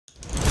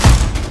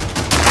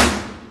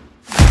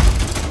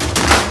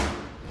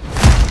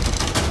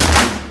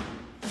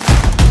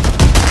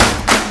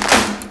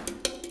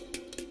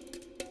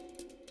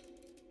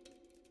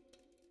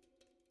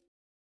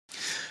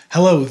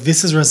Hello,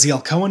 this is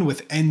Raziel Cohen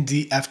with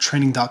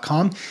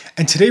ndftraining.com,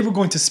 and today we're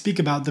going to speak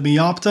about the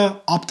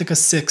Meopta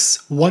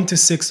Optica6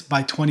 1:6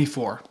 by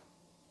 24.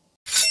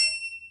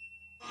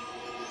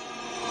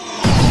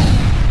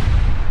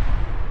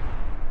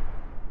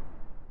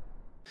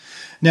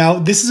 Now,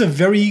 this is a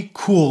very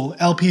cool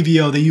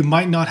LPVO that you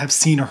might not have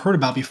seen or heard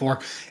about before,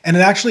 and it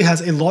actually has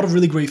a lot of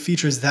really great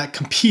features that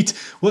compete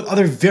with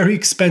other very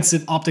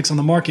expensive optics on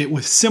the market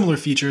with similar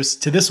features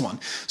to this one.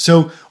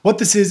 So what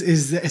this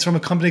is it's from a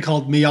company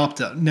called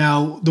Meopta.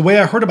 Now, the way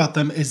I heard about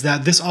them is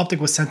that this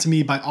optic was sent to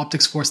me by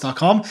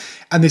opticsforce.com,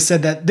 and they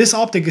said that this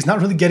optic is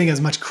not really getting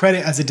as much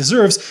credit as it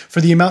deserves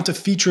for the amount of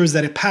features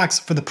that it packs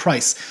for the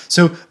price.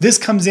 So this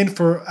comes in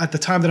for, at the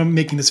time that I'm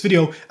making this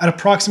video, at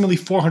approximately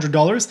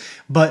 $400,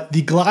 but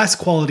the glass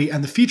quality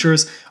and the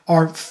features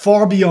are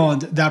far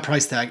beyond that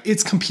price tag.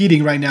 It's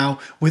competing right now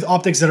with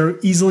optics that are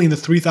easily in the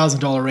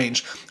 $3,000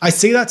 range. I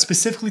say that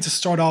specifically to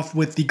start off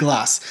with the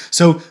glass.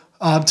 So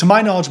to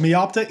my knowledge,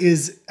 Meopta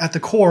is at the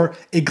core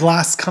a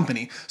glass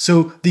company.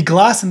 So the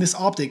glass in this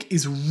optic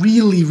is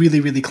really, really,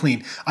 really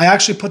clean. I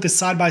actually put this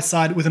side by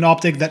side with an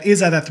optic that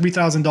is at that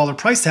 $3,000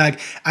 price tag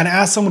and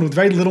asked someone with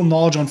very little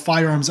knowledge on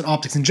firearms and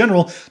optics in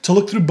general to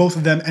look through both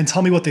of them and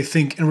tell me what they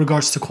think in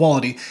regards to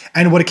quality.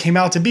 And what it came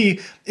out to be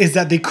is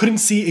that they couldn't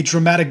see a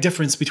dramatic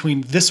difference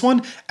between this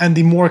one and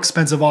the more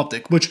expensive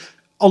optic, which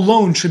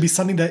alone should be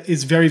something that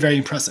is very, very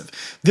impressive.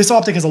 This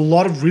optic has a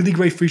lot of really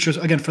great features,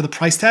 again, for the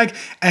price tag,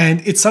 and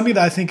it's something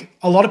that I think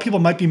a lot of people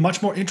might be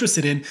much more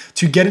interested in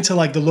to get into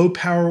like the low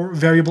power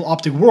variable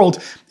optic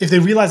world if they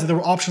realize that there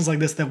were options like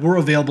this that were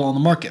available on the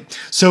market.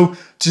 So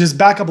to just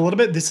back up a little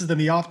bit, this is the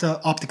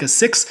Meopta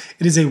Optica6.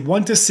 It is a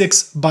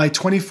 1:6 by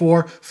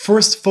 24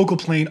 first focal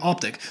plane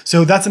optic.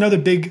 So that's another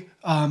big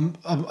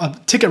a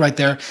ticket right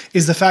there,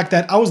 is the fact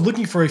that I was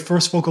looking for a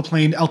first focal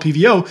plane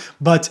LPVO,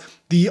 but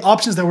the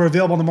options that were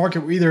available on the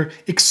market were either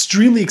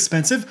extremely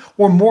expensive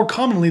or more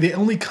commonly, they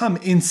only come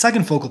in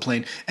second focal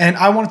plane. And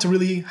I wanted to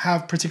really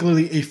have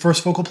particularly a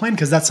first focal plane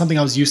because that's something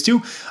I was used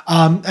to.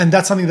 And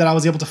that's something that I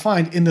was able to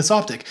find in this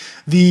optic.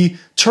 The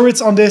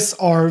turrets on this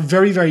are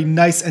very, very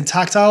nice and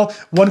tactile.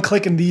 One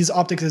click in these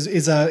optics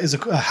is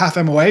a half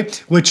MOA,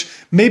 which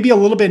may be a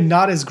little bit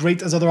not as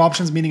great as other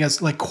options, meaning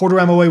as like quarter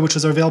MOA, which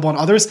is available on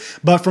others.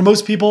 But for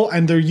most people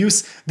and their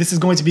use, this is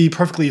going to be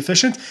perfectly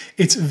efficient.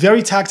 It's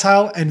very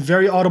tactile and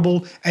very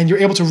audible, and you're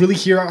able to really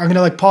hear. I'm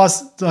gonna like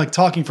pause like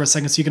talking for a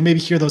second so you can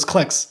maybe hear those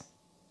clicks.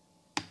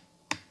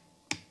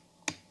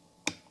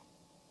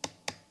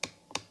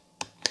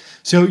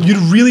 So you'd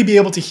really be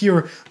able to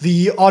hear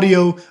the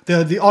audio,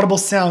 the audible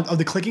sound of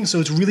the clicking. So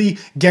it's really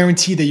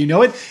guaranteed that you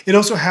know it. It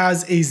also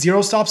has a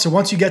zero stop. So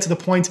once you get to the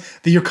point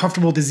that you're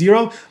comfortable with the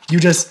zero, you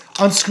just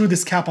unscrew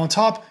this cap on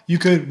top. You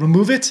could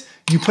remove it.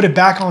 You put it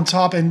back on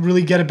top and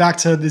really get it back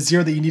to the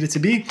zero that you need it to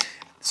be.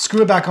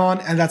 Screw it back on,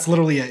 and that's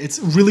literally it. It's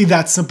really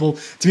that simple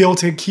to be able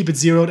to keep it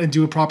zeroed and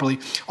do it properly.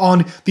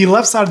 On the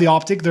left side of the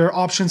optic, there are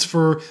options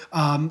for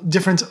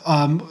different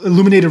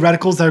illuminated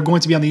reticles that are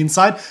going to be on the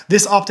inside.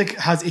 This optic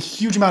has a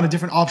huge amount of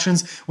different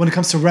options when it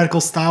comes to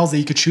reticle styles that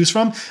you could choose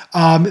from.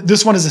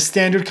 This one is a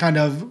standard kind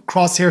of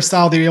crosshair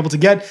style that you're able to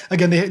get.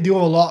 Again, they do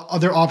have a lot of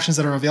other options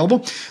that are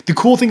available. The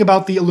cool thing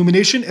about the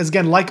illumination is,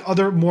 again, like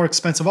other more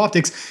expensive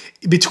optics,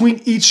 between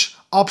each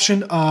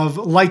option of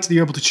light that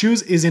you're able to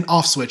choose is an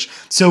off switch.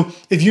 So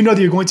if you know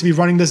that you're going to be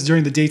running this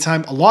during the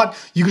daytime a lot,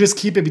 you can just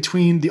keep it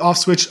between the off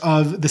switch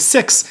of the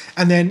 6,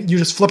 and then you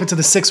just flip it to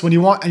the 6 when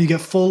you want, and you get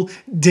full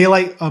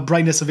daylight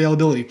brightness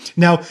availability.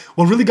 Now,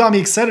 what really got me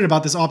excited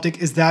about this optic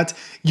is that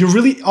you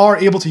really are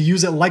able to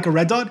use it like a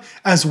red dot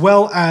as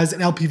well as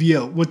an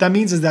LPVO. What that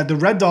means is that the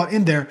red dot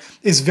in there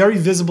is very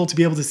visible to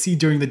be able to see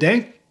during the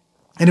day.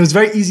 And it was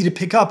very easy to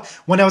pick up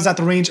when I was at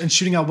the range and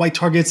shooting at white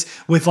targets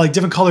with like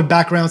different colored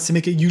backgrounds to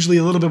make it usually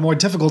a little bit more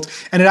difficult.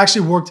 And it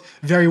actually worked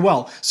very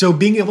well. So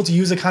being able to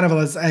use it kind of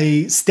as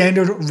a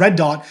standard red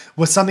dot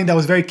was something that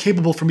was very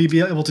capable for me to be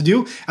able to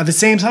do. At the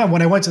same time,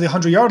 when I went to the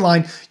 100-yard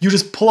line, you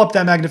just pull up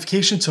that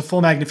magnification to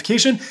full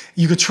magnification.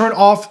 You could turn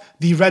off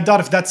the red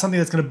dot if that's something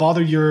that's going to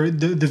bother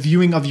the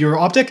viewing of your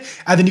optic.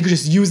 And then you could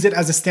just use it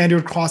as a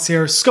standard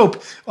crosshair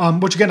scope,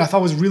 which again, I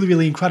thought was really,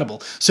 really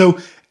incredible. So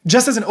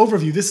just as an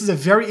overview, this is a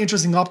very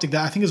interesting optic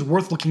that I think is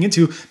worth looking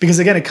into because,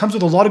 again, it comes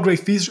with a lot of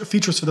great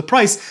features for the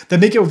price that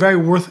make it very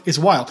worth its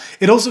while.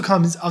 It also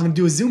comes, I'm going to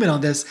do a zoom in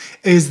on this,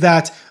 is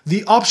that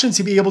the option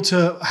to be able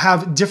to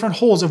have different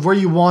holes of where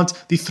you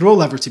want the throw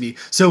lever to be.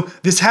 So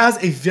this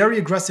has a very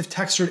aggressive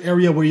textured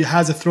area where it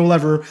has a throw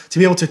lever to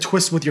be able to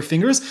twist with your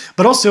fingers,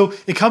 but also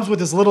it comes with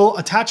this little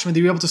attachment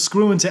that you're able to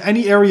screw into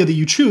any area that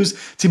you choose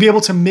to be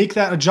able to make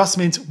that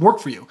adjustment work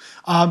for you.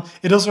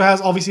 It also has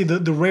obviously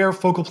the rare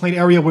focal plane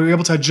area where you're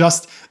able to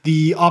adjust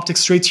the optic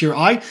straight to your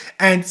eye.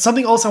 And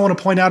something else I want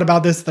to point out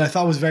about this that I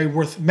thought was very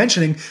worth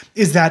mentioning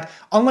is that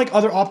unlike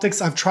other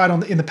optics I've tried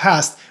in the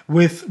past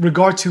with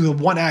regard to the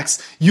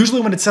 1X,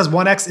 Usually when it says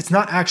 1x, it's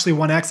not actually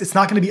 1x. It's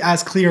not going to be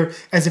as clear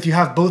as if you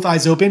have both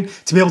eyes open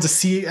to be able to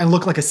see and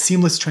look like a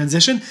seamless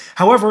transition.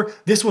 However,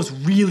 this was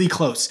really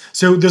close.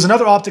 So there's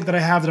another optic that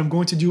I have that I'm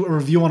going to do a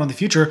review on in the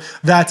future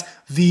that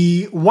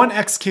the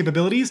 1x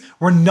capabilities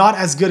were not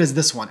as good as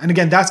this one. And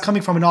again, that's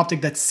coming from an optic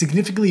that's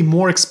significantly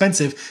more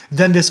expensive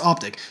than this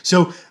optic.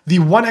 So the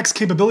 1x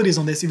capabilities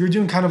on this, if you're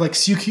doing kind of like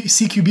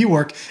CQB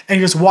work and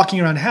you're just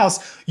walking around the house,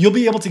 you'll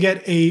be able to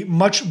get a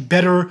much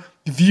better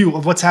view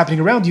of what's happening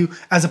around you,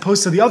 as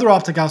opposed to the other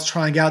optic I was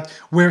trying out,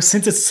 where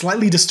since it's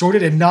slightly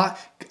distorted and not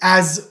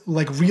as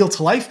like real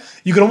to life,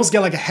 you could almost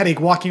get like a headache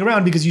walking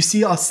around because you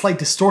see a slight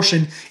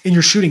distortion in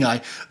your shooting eye.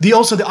 The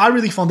eye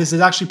relief on this is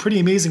actually pretty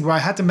amazing, where I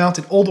had to mount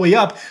it all the way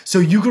up so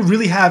you could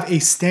really have a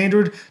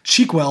standard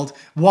cheek weld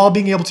while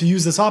being able to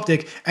use this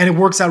optic, and it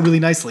works out really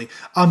nicely.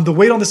 The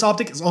weight on this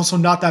optic is also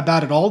not that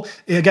bad at all.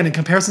 Again, in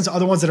comparison to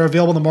other ones that are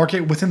available in the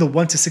market within the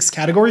 1 to 6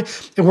 category,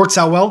 it works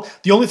out well.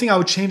 The only thing I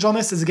would change on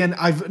this is, again,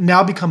 I've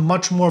now become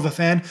much more of a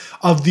fan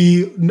of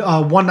the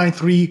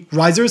 193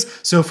 risers.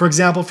 So for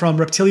example, from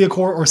Reptilia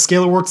Core or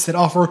Scalarworks that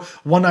offer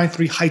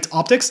 193 height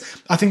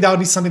optics, I think that would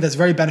be something that's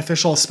very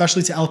beneficial,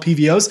 especially to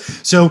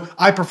LPVOs. So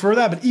I prefer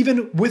that. But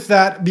even with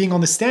that being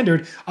on the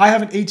standard, I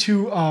have an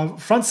A2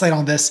 front sight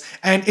on this,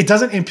 and it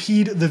doesn't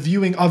impede the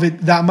viewing of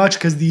it that much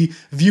because the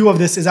view of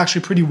this is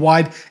actually pretty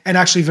wide and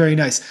actually very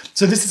nice.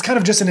 So this is kind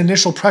of just an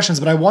initial impressions,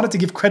 but I wanted to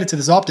give credit to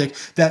this optic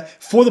that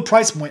for the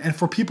price point and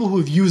for people who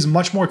have used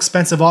much more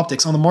expensive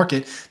optics on the market,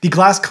 the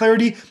glass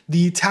clarity,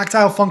 the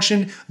tactile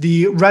function,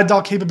 the red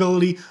dot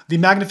capability, the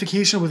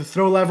magnification with a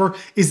throw lever,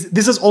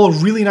 this is all a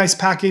really nice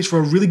package for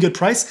a really good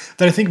price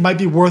that I think might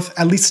be worth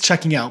at least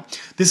checking out.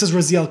 This is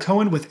Raziel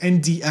Cohen with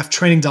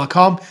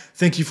ndftraining.com.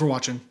 Thank you for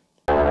watching.